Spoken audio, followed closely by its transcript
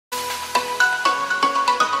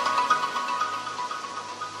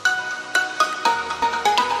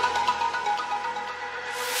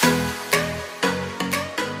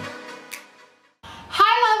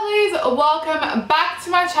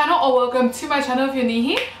channel, or welcome to my channel if you're new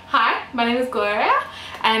here. Hi, my name is Gloria,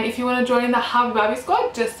 and if you want to join the Hubby Barbie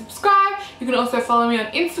squad, just subscribe. You can also follow me on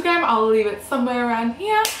Instagram. I'll leave it somewhere around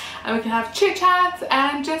here, and we can have chit chats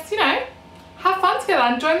and just, you know, have fun together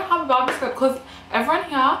and join the Hubby Barbie squad, because everyone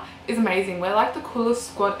here is amazing. We're like the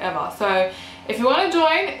coolest squad ever. So if you want to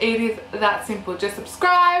join, it is that simple. Just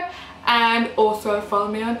subscribe and also follow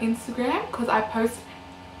me on Instagram, because I post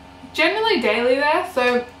generally daily there,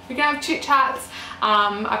 so we can have chit chats.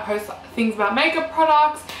 I post things about makeup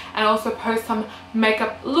products and also post some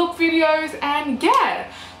makeup look videos, and yeah.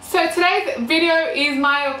 So today's video is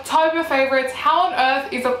my October favorites. How on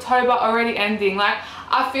earth is October already ending? Like,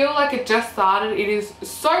 I feel like it just started. It is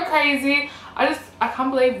so crazy. I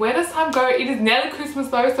can't believe, where does time go? It is nearly Christmas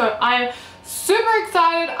though, so I am super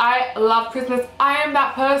excited. I love Christmas. I am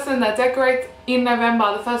that person that decorates in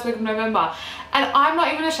November, the first week of November, and I'm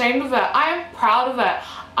not even ashamed of it. I am proud of it.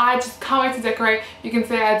 I just can't wait to decorate. You can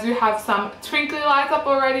see I do have some twinkly lights up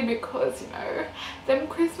already because, you know, them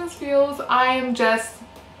Christmas feels. I am just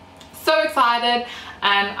so excited,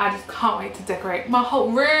 and I just can't wait to decorate my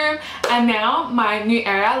whole room. And now my new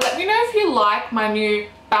area. Let me know if you like my new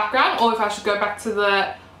background or if I should go back to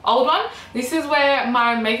the old one. This is where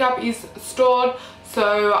my makeup is stored,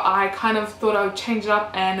 so I kind of thought I would change it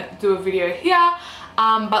up and do a video here.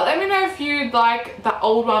 But let me know if you'd like the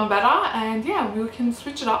old one better, and yeah, we can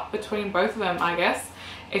switch it up between both of them, I guess,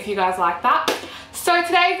 if you guys like that. So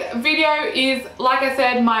today's video is, like I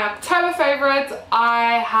said, my October favorites.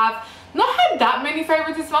 I have not had that many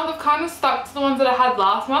favorites this month. I've kind of stuck to the ones that I had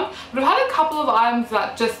last month, but I've had a couple of items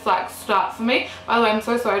that just like stood out for me. By the way, I'm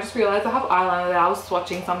so sorry, I just realized I have eyeliner there. I was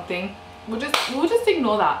swatching something. We'll just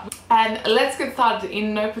ignore that. And let's get started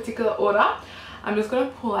in no particular order. I'm just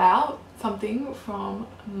gonna pull out something from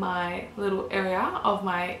my little area of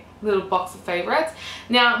my little box of favorites.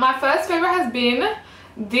 Now, my first favorite has been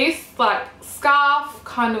this like scarf,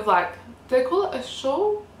 kind of like, do they call it a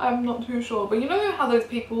shawl? I'm not too sure, but you know how those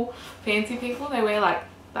people, fancy people, they wear like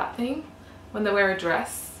that thing when they wear a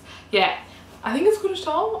dress? Yeah, I think it's called a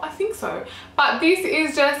shawl, I think so. But this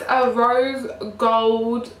is just a rose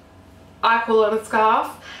gold, I call it a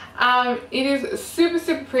scarf. It is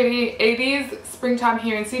super pretty. It is springtime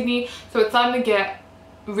here in Sydney, so it's starting to get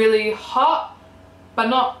really hot, but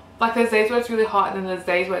not like, there's days where it's really hot and then there's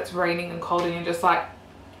days where it's raining and cold and you're just like,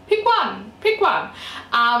 pick one.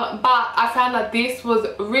 But I found that this was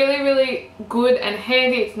really good and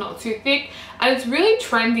handy. It's not too thick and it's really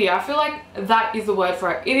trendy. I feel like that is the word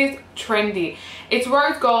for it. It is trendy. It's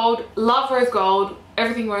rose gold. Love rose gold.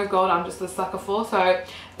 Everything rose gold I'm just a sucker for, so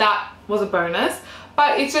that was a bonus.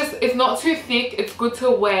 But it's not too thick. It's good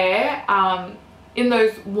to wear in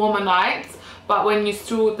those warmer nights, but when you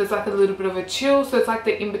still, there's like a little bit of a chill, so it's like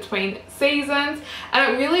the in-between seasons,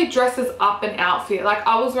 and it really dresses up an outfit. Like,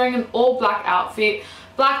 I was wearing an all black outfit,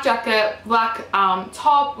 black jacket, black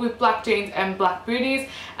top with black jeans and black booties,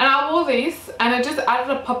 and I wore this and it just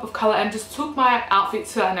added a pop of color and just took my outfit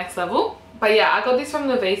to that next level. But yeah, I got this from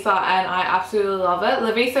Lovelies and I absolutely love it.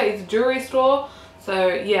 Lovelies is a jewelry store, so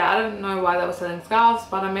yeah, I don't know why they were selling scarves,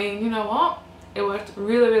 but I mean, you know what, it worked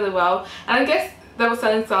really well. And I guess they were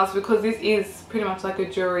selling scarves because this is pretty much like a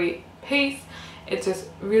jewelry piece. It's just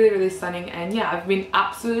really stunning, and yeah, I've been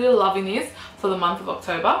absolutely loving this for the month of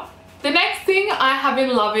October. The next thing I have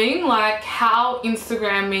been loving, like how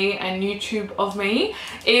Instagram me and YouTube of me,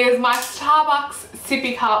 is my Starbucks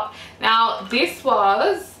sippy cup. Now, this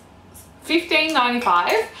was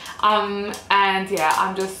 $15.95, and yeah,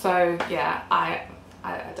 I'm just so, yeah, I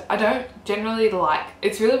don't generally like,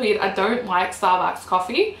 it's really weird, I don't like Starbucks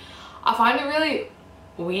coffee. I find it really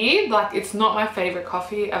weird, like it's not my favorite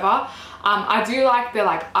coffee ever. I do like their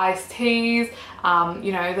like iced teas,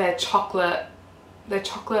 you know, their chocolate, I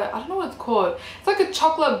don't know what it's called. It's like a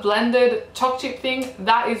chocolate blended choc chip thing.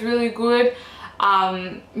 That is really good.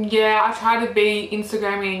 Yeah, I try to be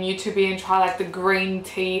Instagrammy and YouTubey and try like the green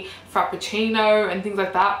tea frappuccino and things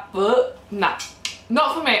like that, but nah,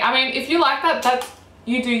 not for me. I mean, if you like that, that's,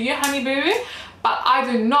 you do you, honey boo boo, but I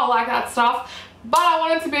do not like that stuff. But I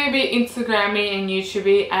wanted to be a bit Instagrammy and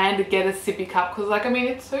YouTubey and get a sippy cup, because like, I mean,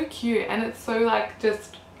 it's so cute and it's so like,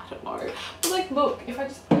 just, I don't know, but like, look, if I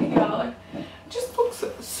just put it here, like, it just looks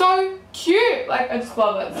so cute. Like, I just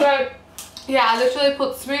love it. So yeah, I literally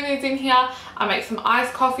put smoothies in here. I make some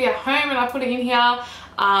iced coffee at home and I put it in here.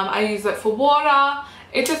 I use it for water.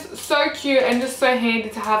 It's just so cute and just so handy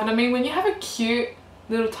to have. And I mean, when you have a cute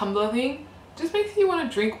little tumbler thing, it just makes you want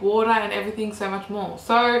to drink water and everything so much more.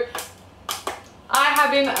 So I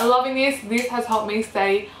have been loving this. This has helped me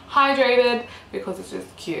stay hydrated because it's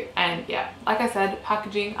just cute. And yeah, like I said,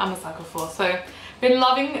 packaging I'm a sucker for. So been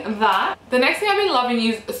loving that. The next thing I've been loving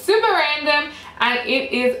is super random, and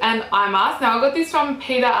it is an eye mask. Now I got this from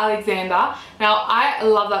Peter Alexander. Now I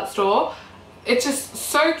love that store. It's just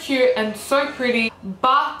so cute and so pretty,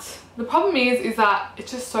 but the problem is that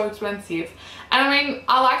it's just so expensive. And I mean,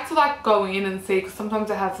 I like to like go in and see, because sometimes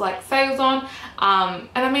they have like sales on, and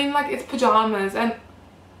I mean, like, it's pajamas and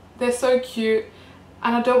they're so cute,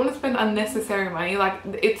 and I don't want to spend unnecessary money. Like,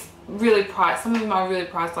 it's really priced. Some of them are really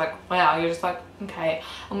priced, like, wow, you're just like, okay,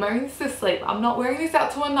 I'm wearing this to sleep. I'm not wearing this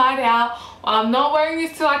out to a night out. I'm not wearing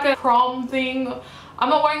this to like a prom thing. I'm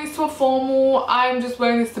not wearing this to a formal. I'm just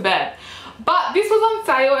wearing this to bed. But this was on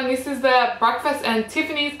sale, and this is the Breakfast and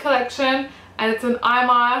Tiffany's collection, and it's an eye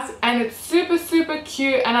mask, and it's super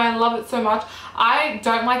cute, and I love it so much. I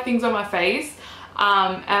don't like things on my face,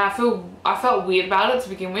 and I felt weird about it to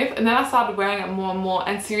begin with, and then I started wearing it more and more,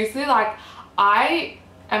 and seriously, like, I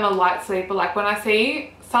am a light sleeper. Like, when I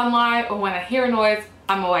see sunlight or when I hear a noise,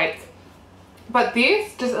 I'm awake. But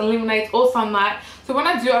this just eliminates all sunlight, so when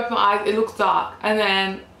I do open my eyes, it looks dark, and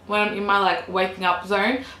then when I'm in my like waking up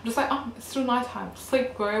zone, I'm just like, oh, it's still nighttime.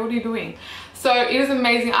 Sleep, Gloria, what are you doing? So it is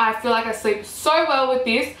amazing. I feel like I sleep so well with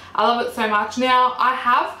this. I love it so much. Now, I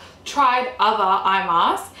have tried other eye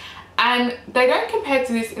masks, and they don't compare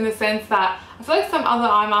to this in the sense that I feel like some other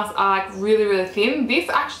eye masks are like really thin. This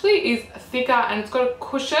actually is thicker, and it's got a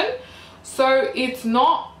cushion, so it's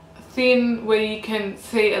not thin where you can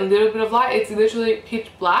see a little bit of light. It's literally pitch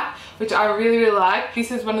black, which I really like.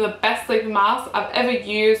 This is one of the best sleeping masks I've ever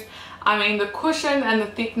used. I mean, the cushion and the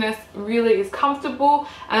thickness really is comfortable,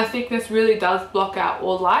 and the thickness really does block out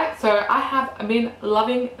all light. So I have been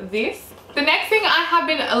loving this. The next thing I have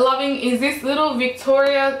been loving is this little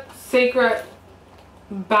Victoria's Secret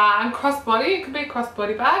bag, crossbody. It could be a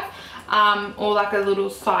crossbody bag, or like a little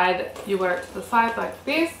side, you wear it to the side like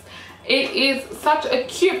this. It is such a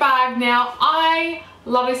cute bag. Now, I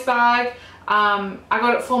love this bag. I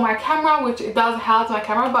got it for my camera, which it does house my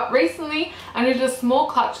camera, but recently I needed a small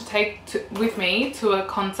clutch to take with me to a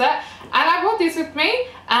concert, and I brought this with me, and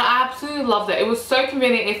I absolutely loved it. It was so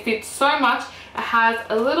convenient. It fits so much. It has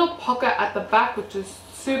a little pocket at the back, which is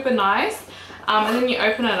super nice, and then you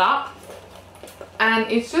open it up,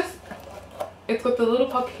 and it's got the little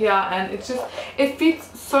pocket here, and it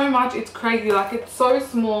fits so much. It's crazy. Like, it's so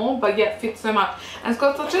small, but yet fits so much, and it's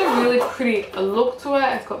got such a really pretty look to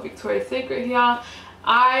it. It's got Victoria's Secret here.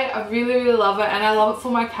 I really love it, and I love it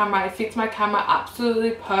for my camera. It fits my camera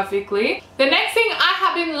absolutely perfectly. The next thing I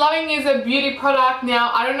have been loving is a beauty product.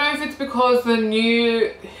 Now, I don't know if it's because the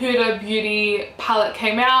new Huda Beauty palette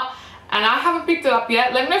came out, and I haven't picked it up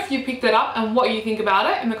yet. Let me know if you picked it up and what you think about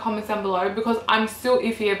it in the comments down below, because I'm still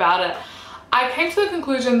iffy about it. I came to the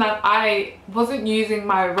conclusion that I wasn't using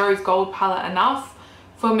my rose gold palette enough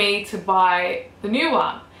for me to buy the new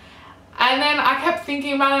one. And then I kept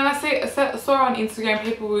thinking about it, and I saw on Instagram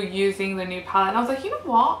people were using the new palette, and I was like, you know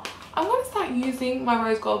what? I'm going to start using my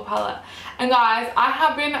rose gold palette. And guys, I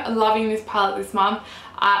have been loving this palette this month.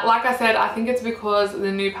 Like I said, I think it's because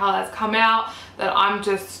the new palette has come out that I'm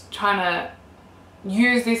just trying to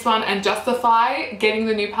use this one and justify getting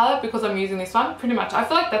the new palette because I'm using this one. Pretty much, I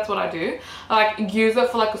feel like that's what I do. I like use it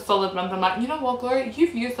for like a solid month. I'm like, you know what, Gloria,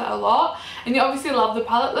 you've used that a lot, and you obviously love the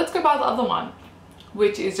palette. Let's go buy the other one,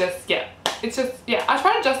 which is just, yeah, it's just, yeah, I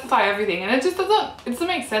try to justify everything, and it doesn't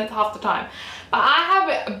make sense half the time. But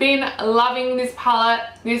I have been loving this palette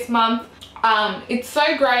this month. It's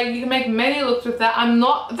so great. You can make many looks with that. I'm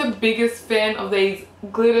not the biggest fan of these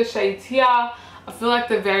glitter shades here. I feel like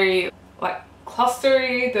they're very like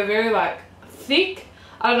clustery, they're very like thick,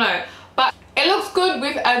 I don't know, but it looks good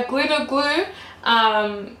with a glitter glue.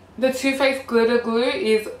 The Too Faced glitter glue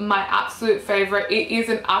is my absolute favorite. It is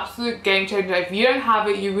an absolute game changer. If you don't have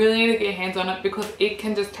it, you really need to get your hands on it, because it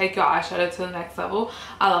can just take your eyeshadow to the next level.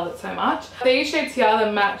 I love it so much. These shades here,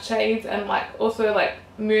 the matte shades, and like also like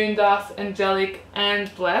Moon Dust, Angelic,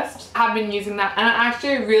 and Blessed, I've been using that, and I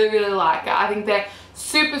actually really like it. I think they're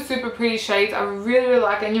super pretty shades. I really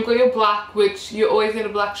like it. And you've got your black, which you always need a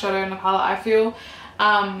black shadow in a palette, I feel.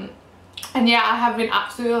 And yeah, I have been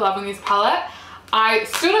absolutely loving this palette. I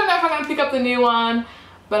still don't know if I'm going to pick up the new one,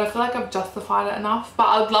 but I feel like I've justified it enough. But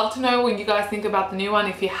I'd love to know what you guys think about the new one,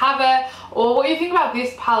 if you have it, or what you think about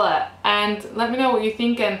this palette, and let me know what you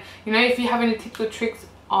think. And you know, if you have any tips or tricks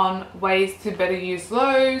on ways to better use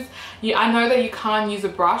those. I know that you can't use a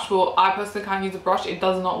brush. Well, I personally can't use a brush. It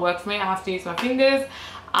does not work for me. I have to use my fingers.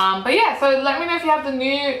 But yeah, so let me know if you have the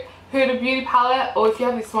new Huda Beauty palette, or if you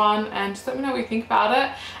have this one, and just let me know what you think about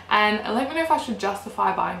it, and let me know if I should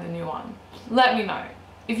justify buying the new one. Let me know.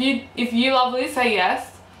 If you Lovelies say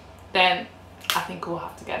yes, then I think we'll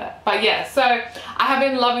have to get it. But yeah, so I have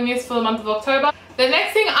been loving this for the month of October. The The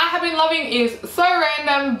next thing I have been loving is so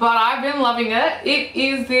random, but I've been loving it. It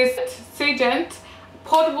is this Cegent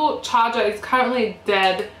portable charger. It's currently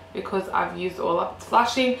dead because I've used all up its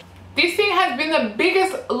flashing. This thing has been the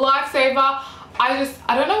biggest lifesaver. I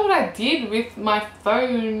don't know what I did with my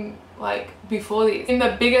phone like before this. In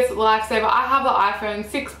the biggest lifesaver, I have the iPhone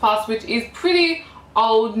 6 Plus, which is pretty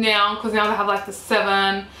old now because now they have like the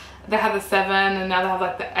 7. They have the 7 and now they have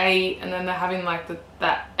like the 8, and then they're having like the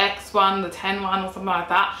X one, the 10 one or something like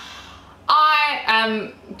that.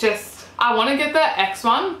 I want to get the X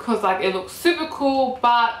one because like it looks super cool,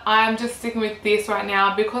 but I'm just sticking with this right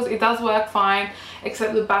now because it does work fine,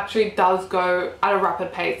 except the battery does go at a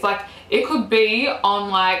rapid pace. Like it could be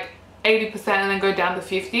on like 80% and then go down to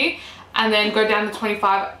 50 and then go down to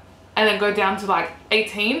 25 and then go down to like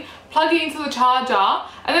 18, plug it into the charger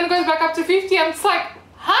and then it goes back up to 50. I'm just like,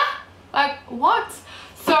 huh? Like what?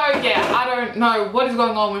 So yeah, I don't know what is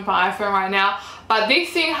going on with my iPhone right now, but this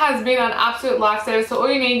thing has been an absolute lifesaver. So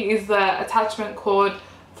all you need is the attachment cord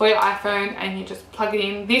for your iPhone and you just plug it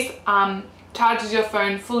in. This charges your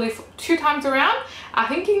phone fully 2 times around. I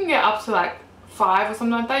think you can get up to like 5 or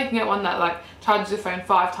something like that. You can get one that like charges your phone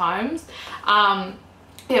 5 times.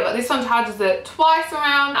 Yeah, but this one charges it twice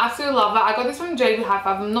around. I absolutely love it. I got this from JB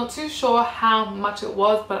Hi-Fi. I'm not too sure how much it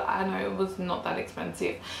was, but I know it was not that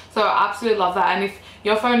expensive. So I absolutely love that. And if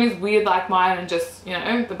your phone is weird like mine and just, you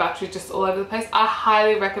know, the battery's just all over the place, I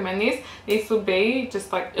highly recommend this. This will be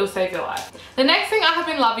just like, it'll save your life. The next thing I have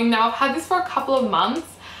been loving now, I've had this for a couple of months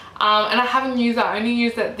and I haven't used it. I only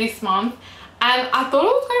used it this month. And I thought it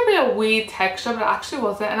was going to be a weird texture, but it actually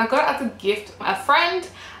wasn't. And I got it as a gift from a friend.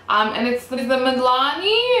 And it's the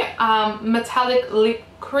Milani Metallic Lip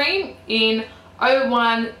Cream in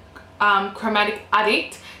 01 Chromatic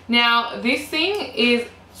Addict. Now, this thing is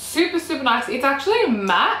super, super nice. It's actually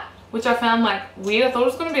matte, which I found like weird. I thought it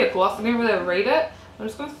was going to be a gloss. I didn't really read it. I'm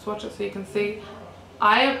just going to swatch it so you can see.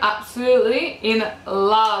 I am absolutely in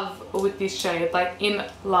love with this shade, like in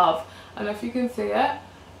love. I don't know if you can see it.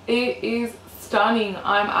 It is stunning.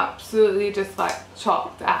 I'm absolutely just like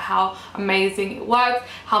shocked at how amazing it works,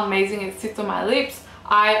 how amazing it sits on my lips.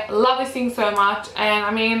 I love this thing so much, and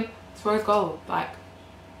I mean, it's rose gold. Like,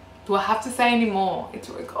 do I have to say any more? It's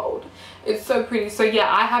rose gold. It's so pretty. So yeah,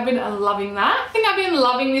 I have been loving that. The thing I've been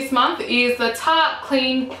loving this month is the Tarte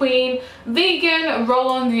Clean Queen Vegan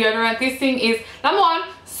Roll-On Deodorant. This thing is, number one,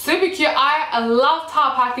 super cute. I love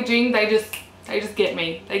Tarte packaging. They just get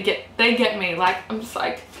me. They get me. Like, I'm just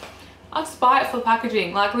like, I'll just buy it for the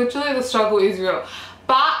packaging. Like literally the struggle is real.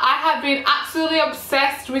 But I have been absolutely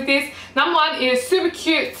obsessed with this. Number one, it is super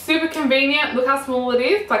cute, super convenient. Look how small it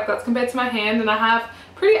is. Like that's compared to my hand, and I have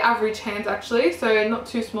pretty average hands actually. So not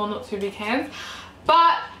too small, not too big hands.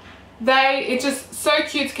 But it's just so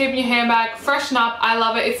cute to keep in your handbag, freshen up. I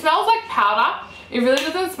love it. It smells like powder. It really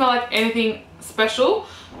doesn't smell like anything special,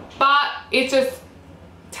 but it just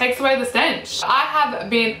takes away the stench. I have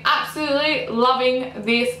been absolutely loving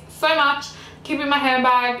this so much. Keep it in my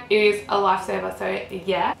handbag. It is a lifesaver, so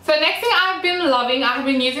yeah. So next thing I've been loving, I have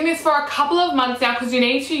been using this for a couple of months now because you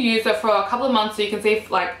need to use it for a couple of months so you can see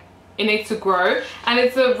if like it needs to grow. And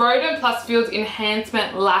it's the Rodent Plus Fields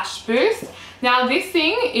Enhancement Lash Boost. Now this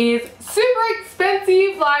thing is super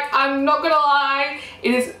expensive, like I'm not gonna lie,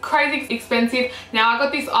 it is crazy expensive. Now I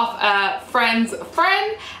got this off a friend's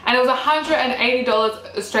friend and it was $180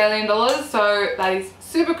 Australian dollars, so that is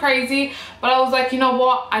super crazy. But I was like, you know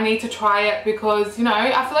what, I need to try it because, you know,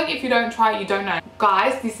 I feel like if you don't try it, you don't know.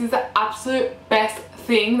 Guys, this is the absolute best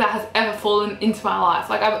thing that has ever fallen into my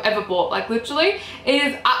life, like I've ever bought. Like literally, it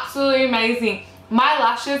is absolutely amazing. My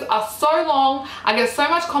lashes are so long. I get so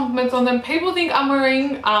much compliments on them. People think I'm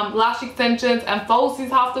wearing lash extensions and falsies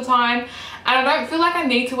half the time, and I don't feel like I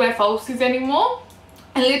need to wear falsies anymore.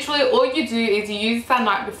 And literally all you do is you use this at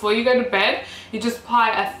night before you go to bed. You just apply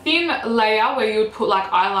a thin layer where you would put like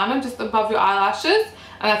eyeliner just above your eyelashes,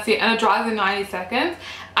 and that's it, and it dries in 90 seconds.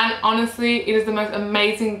 And honestly, it is the most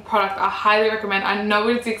amazing product. I highly recommend. I know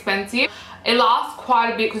it's expensive. It lasts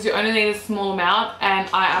quite a bit because you only need a small amount, and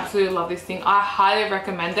I absolutely love this thing. I highly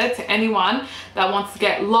recommend it to anyone that wants to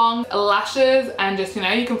get long lashes and just, you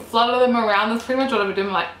know, you can flutter them around. That's pretty much what I've been doing.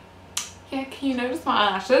 I'm like, yeah, can you notice my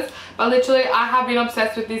eyelashes? But literally, I have been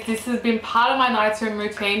obsessed with this. This has been part of my nighttime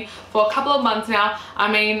routine for a couple of months now.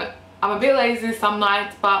 I mean, I'm a bit lazy some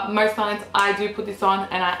nights, but most nights I do put this on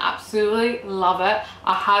and I absolutely love it.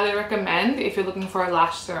 I highly recommend if you're looking for a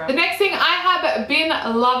lash serum. The next thing I have been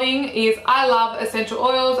loving is I love essential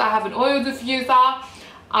oils. I have an oil diffuser.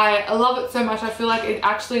 I love it so much. I feel like it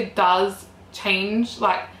actually does change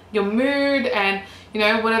like your mood and, you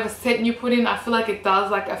know, whatever scent you put in. I feel like it does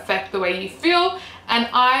like affect the way you feel, and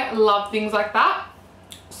I love things like that.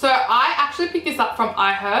 So I actually picked this up from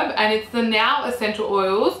iHerb, and it's the Now Essential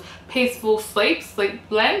Oils Peaceful Sleep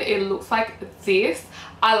Blend. It looks like this.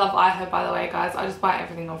 I love iHerb, by the way, guys. I just buy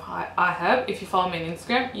everything off iHerb. If you follow me on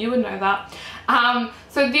Instagram, you would know that.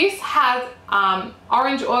 So this has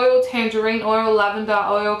orange oil, tangerine oil, lavender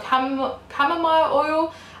oil, chamomile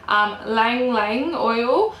oil, lang lang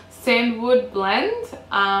oil, sandwood blend,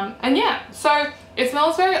 and yeah, so it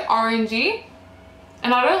smells very orangey,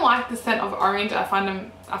 and I don't like the scent of orange.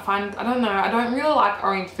 I don't know, I don't really like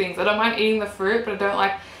orange things. I don't mind eating the fruit, but I don't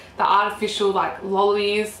like the artificial like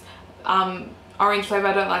Lovelies orange flavor.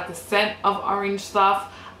 I don't like the scent of orange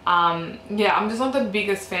stuff. Yeah, I'm just not the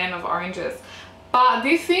biggest fan of oranges. But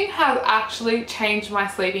this thing has actually changed my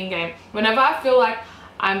sleeping game. Whenever I feel like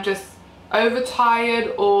I'm just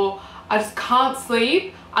overtired or I just can't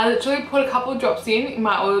sleep, I literally put a couple of drops in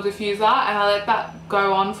my oil diffuser and I let that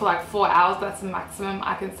go on for like 4 hours. That's the maximum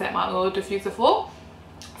I can set my oil diffuser for.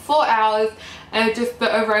 4 hours, and it just,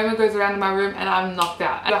 the aroma goes around in my room and I'm knocked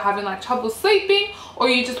out. If you're having like trouble sleeping, or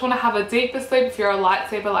you just want to have a deeper sleep, if you're a light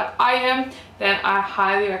sleeper like I am, then I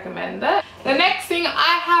highly recommend it. The next thing I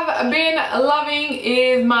have been loving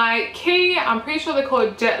is my Key, I'm pretty sure they're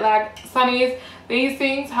called Jet Lag Sunnies. These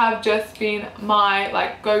things have just been my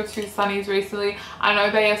like go-to sunnies recently. I know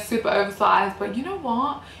they are super oversized, but you know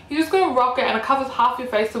what? You just gotta rock it, and it covers half your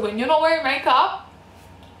face, so when you're not wearing makeup,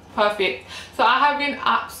 perfect. So I have been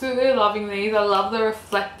absolutely loving these. I love the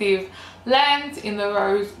reflective lens in the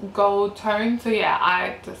rose gold tone. So yeah,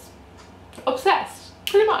 I just obsessed,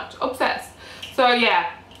 pretty much obsessed. So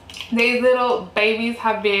yeah, these little babies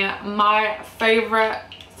have been my favorite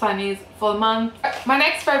sunnies for the month. My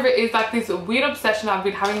next favorite is like this weird obsession I've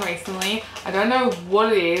been having recently. I don't know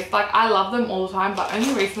what it is. Like, I love them all the time, but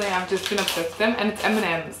only recently I've just been obsessed with them, and it's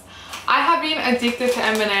M&Ms. I have been addicted to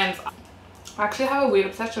M&Ms. I actually have a weird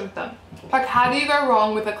obsession with them. Like, how do you go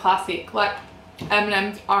wrong with a classic? Like,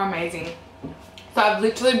 M&Ms are amazing. So I've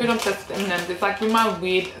literally been obsessed with M&Ms. It's like been my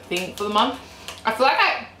weird thing for the month. I feel like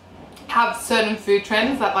I have certain food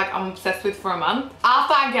trends that like I'm obsessed with for a month.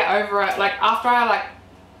 After I get over it, like after I like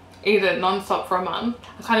eat it non-stop for a month,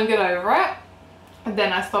 I kind of get over it, and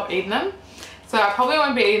then I stop eating them. So I probably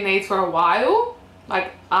won't be eating these for a while,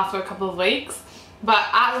 like after a couple of weeks. But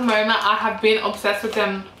at the moment, I have been obsessed with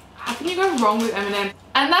them. How can you go wrong with M&Ms?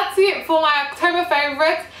 And that's it for my October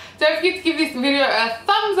favorites. Don't forget to give this video a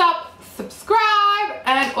thumbs up, subscribe,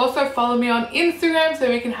 and also follow me on Instagram so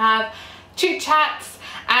we can have chit chats.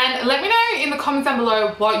 And let me know in the comments down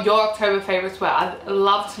below what your October favorites were. I'd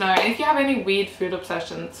love to know. And if you have any weird food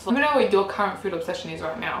obsessions, let me know what your current food obsession is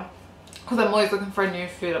right now, because I'm always looking for a new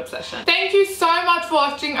food obsession. Thank you so much for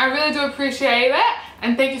watching. I really do appreciate it.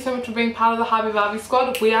 And thank you so much for being part of the Hubby Barbie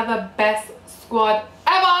squad. We are the best squad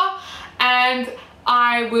ever. And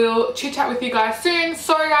I will chit chat with you guys soon.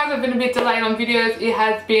 Sorry guys, I've been a bit delayed on videos. It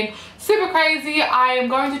has been super crazy. I am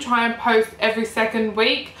going to try and post every second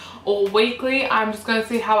week or weekly. I'm just going to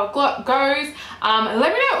see how it goes.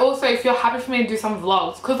 Let me know also if you're happy for me to do some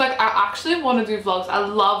vlogs, because like I actually want to do vlogs. I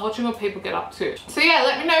love watching what people get up to. So yeah,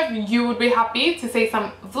 let me know if you would be happy to see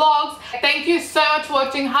some vlogs. Thank you so much for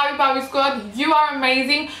watching Hubby Barbie Squad. You are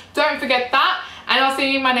amazing. Don't forget that, and I'll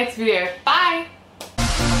see you in my next video. Bye.